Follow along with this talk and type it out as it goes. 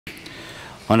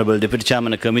Honorable Deputy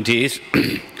Chairman of Committees,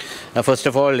 first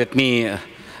of all, let me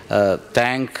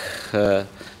thank the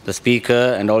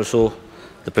Speaker and also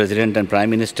the President and Prime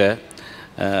Minister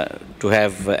to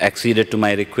have acceded to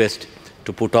my request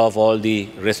to put off all the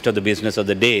rest of the business of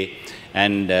the day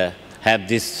and have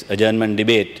this adjournment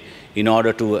debate in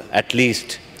order to at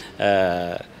least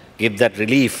give that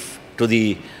relief to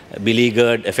the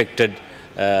beleaguered, affected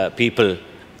people,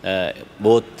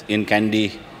 both in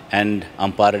Kandy and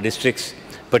Ampara districts,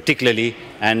 particularly,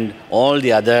 and all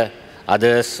the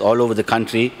others all over the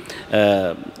country,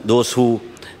 those who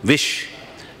wish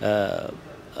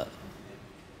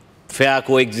fair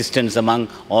coexistence among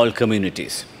all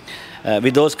communities.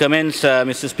 With those comments,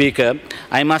 Mr. Speaker,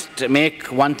 I must make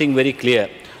one thing very clear.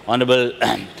 Honorable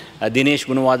Dinesh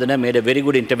Gunawardena made a very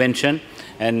good intervention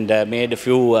and made a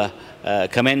few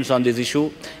comments on this issue.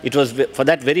 It was for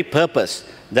that very purpose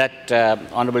that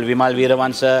Honorable Vimal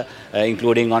Weerawansa,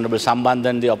 including Honorable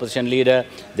Sambandhan, the opposition leader,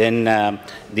 then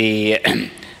the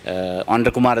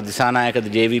Honorable Kumara Disanayaka, the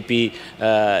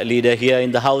JVP leader here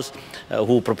in the House,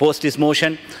 who proposed this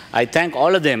motion. I thank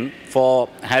all of them for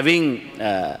having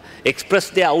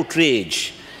expressed their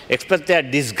outrage, expressed their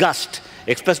disgust,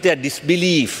 expressed their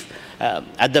disbelief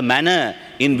at the manner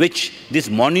in which this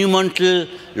monumental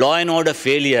law and order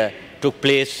failure took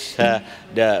place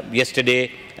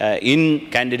yesterday in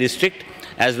Kandy district,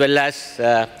 as well as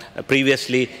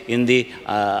previously in the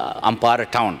Ampara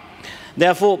town.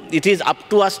 Therefore, it is up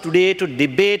to us today to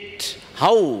debate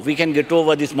how we can get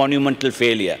over this monumental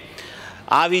failure.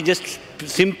 Are we just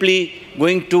simply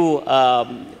going to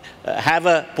have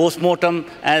a post-mortem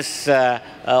as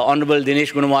Honorable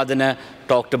Dinesh Gunawardena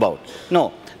talked about?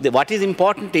 No. What is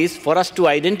important is for us to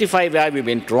identify where we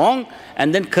went wrong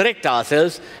and then correct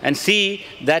ourselves and see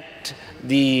that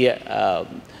these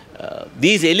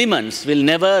elements will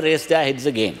never raise their heads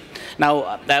again.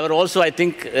 Now, there were also, I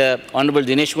think, Honorable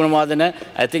Dinesh Gunawardena,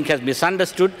 I think, has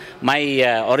misunderstood my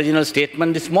original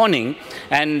statement this morning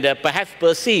and perhaps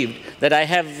perceived that I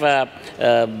have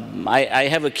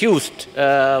accused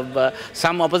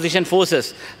some opposition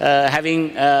forces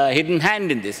having hidden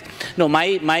hand in this. No,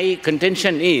 my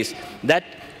contention is that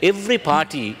every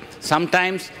party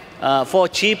sometimes for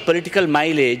cheap political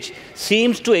mileage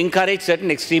seems to encourage certain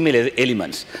extreme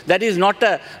elements. That is not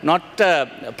a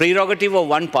prerogative of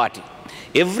one party.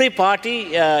 Every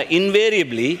party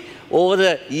invariably over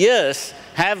the years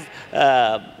have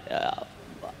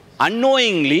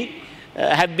unknowingly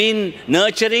have been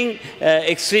nurturing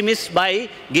extremists by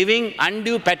giving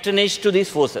undue patronage to these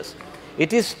forces.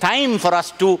 It is time for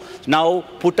us to now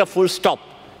put a full stop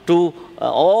to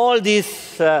all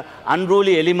these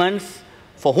unruly elements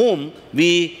for whom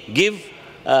we give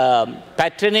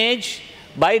patronage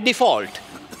by default,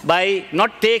 by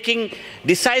not taking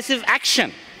decisive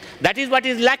action. That is what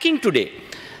is lacking today.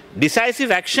 Decisive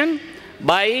action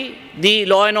by the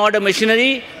law and order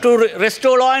machinery to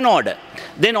restore law and order.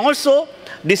 Then also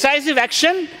decisive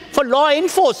action for law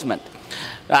enforcement.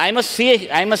 I must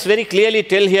very clearly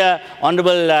tell here,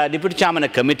 Honorable Deputy Chairman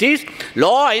of Committees,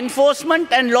 law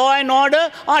enforcement and law and order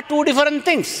are two different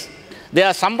things. They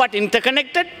are somewhat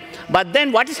interconnected, but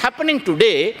then what is happening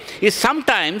today is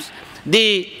sometimes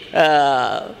the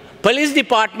police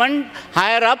department,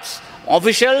 higher-ups,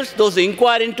 officials, those who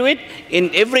inquire into it,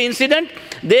 in every incident,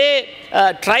 they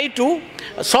try to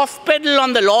soft pedal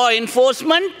on the law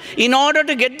enforcement in order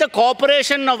to get the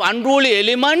cooperation of unruly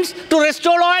elements to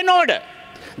restore law and order.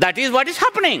 That is what is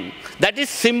happening. That is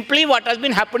simply what has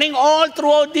been happening all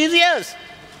throughout these years.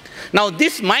 Now,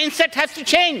 this mindset has to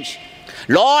change.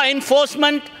 Law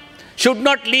enforcement should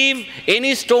not leave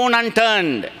any stone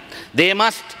unturned. They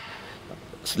must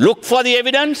look for the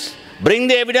evidence, bring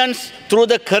the evidence through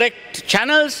the correct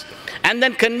channels, and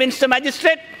then convince the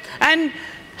magistrate and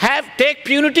take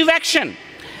punitive action.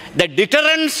 The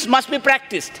deterrence must be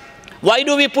practiced. Why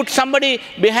do we put somebody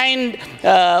behind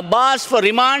bars for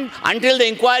remand until the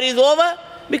inquiry is over?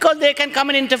 Because they can come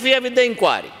and interfere with the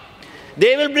inquiry.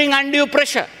 They will bring undue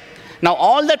pressure. Now,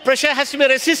 all that pressure has to be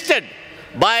resisted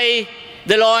by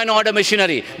the law and order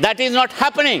machinery. That is not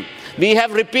happening. We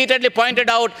have repeatedly pointed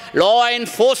out law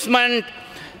enforcement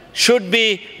should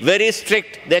be very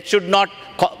strict. That should not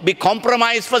be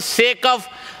compromised for sake of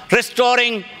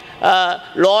restoring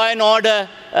law and order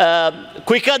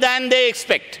quicker than they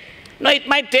expect. Now, it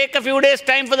might take a few days'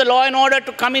 time for the law and order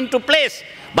to come into place.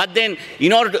 But then,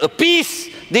 in order to appease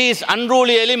these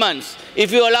unruly elements,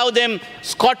 if you allow them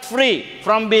scot-free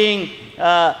from being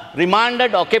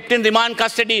remanded or kept in remand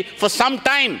custody for some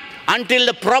time until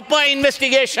the proper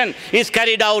investigation is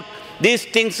carried out, these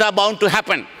things are bound to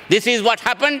happen. This is what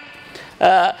happened.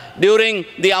 during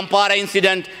the Ampara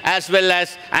incident, as well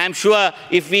as I am sure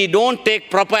if we don't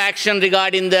take proper action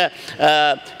regarding the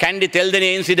Kandy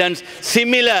Teldani incidents,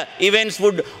 similar events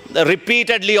would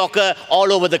repeatedly occur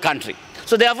all over the country.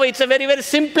 So therefore, it's a very, very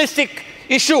simplistic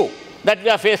issue that we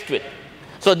are faced with.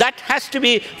 So that has to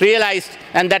be realized,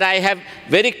 and that I have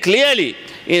very clearly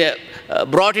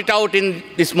brought it out in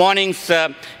this morning's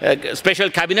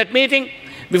special cabinet meeting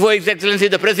before His Excellency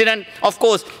the President. Of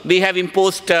course, we have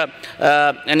imposed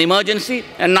an emergency,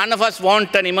 and none of us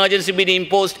want an emergency being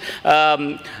imposed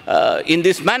in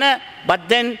this manner. But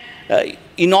then,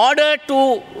 in order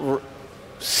to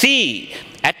see,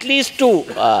 at least to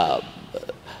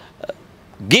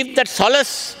give that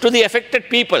solace to the affected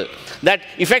people, that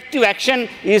effective action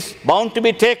is bound to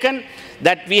be taken,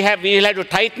 that we will have to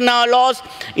tighten our laws.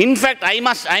 In fact, I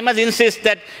must insist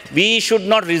that we should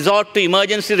not resort to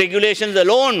emergency regulations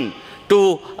alone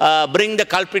to bring the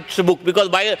culprits to book, because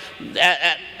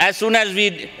as soon as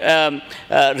we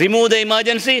remove the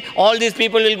emergency, all these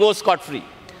people will go scot-free.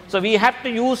 So we have to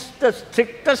use the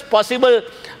strictest possible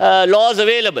laws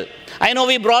available. I know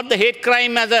we brought the hate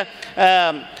crime as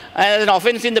an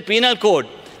offence in the penal code.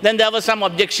 Then there were some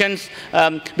objections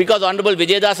because Honorable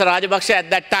Vijayadasa Rajapaksa at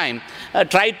that time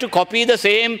tried to copy the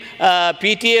same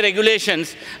PTA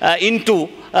regulations into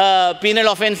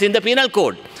penal offence in the penal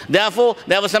code. Therefore,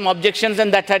 there were some objections,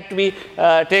 and that had to be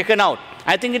taken out.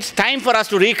 I think it's time for us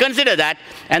to reconsider that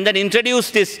and then introduce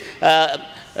this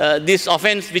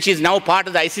offence, which is now part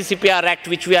of the ICCPR Act,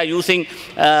 which we are using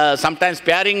sometimes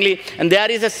sparingly. And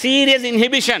there is a serious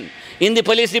inhibition in the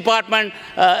police department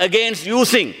against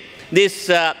using these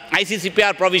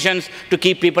ICCPR provisions to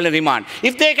keep people in remand.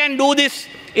 If they can do this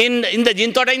in the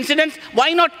Jintota incidents,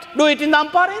 why not do it in the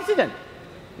Ampara incident?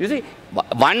 You see,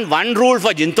 one rule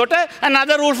for Jintota,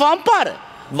 another rule for Ampara.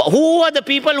 Who are the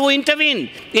people who intervened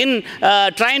in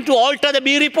trying to alter the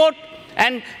B report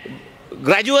and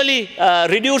gradually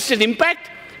reduce its impact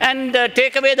and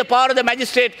take away the power of the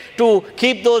magistrate to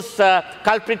keep those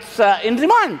culprits in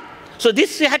remand? So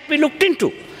this had to be looked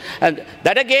into. And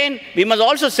that again, we must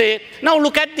also say, now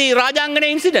look at the Rajangana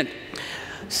incident.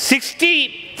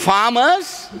 60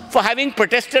 farmers for having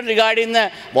protested regarding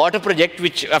the water project,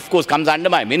 which of course comes under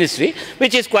my ministry,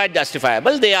 which is quite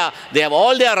justifiable. They have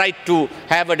all their right to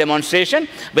have a demonstration,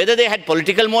 whether they had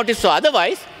political motives or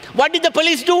otherwise. What did the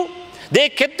police do? They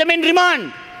kept them in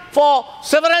remand for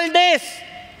several days,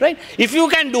 right? If you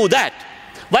can do that,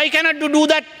 why cannot you do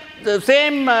that,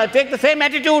 take the same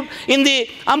attitude in the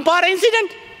Ampara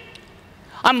incident?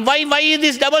 Why is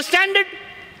this double standard?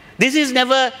 This is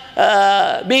never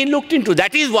being looked into.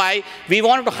 That is why we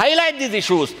want to highlight these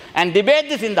issues and debate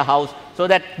this in the House, so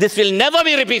that this will never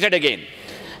be repeated again.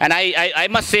 And I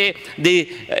must say, the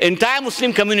entire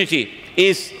Muslim community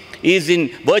is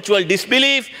in virtual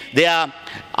disbelief. They are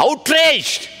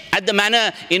outraged at the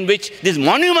manner in which this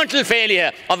monumental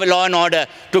failure of a law and order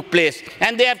took place.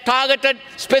 And they have targeted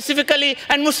specifically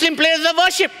and Muslim places of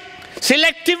worship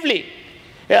selectively.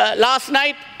 Last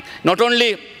night, not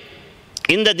only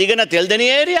in the Digana Teldani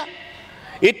area,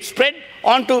 it spread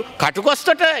on to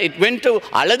Katukostata, it went to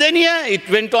Aladania, it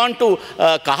went on to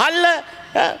Kahalla,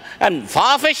 and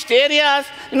far-fetched areas.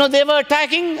 You know, they were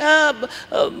attacking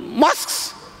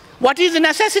mosques. What is the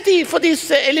necessity for these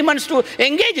elements to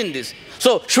engage in this?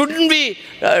 So shouldn't we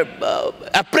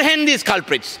apprehend these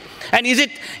culprits? And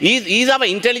is our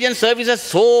intelligence services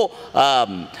so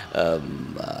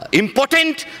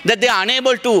impotent that they are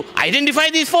unable to identify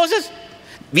these forces?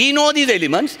 We know these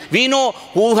elements. We know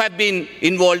who have been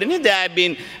involved in it. There have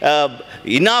been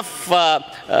enough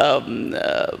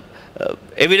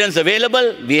evidence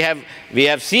available. We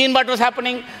have seen what was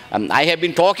happening. I have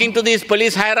been talking to these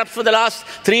police higher-ups for the last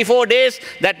 3-4 days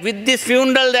that with this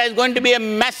funeral there is going to be a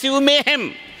massive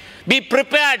mayhem. Be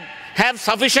prepared. Have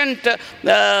sufficient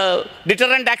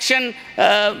deterrent action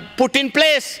put in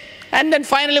place. And then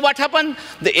finally what happened?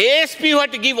 The ASP who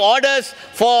had to give orders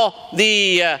for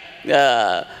the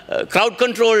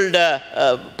crowd-controlled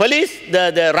police,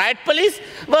 the riot police,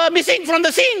 were missing from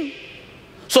the scene.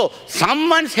 So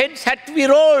someone's heads had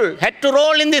to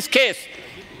roll in this case.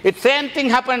 The same thing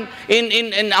happened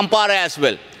in Ampara as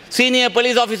well. Senior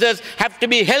police officers have to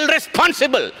be held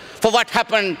responsible for what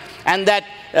happened, and that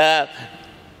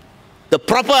the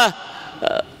proper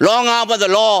long arm of the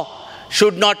law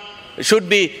should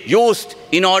be used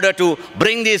in order to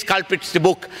bring these culprits to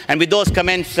book. And with those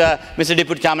comments, Mr.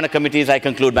 Deputy Chairman of Committees, I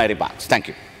conclude my remarks. Thank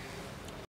you.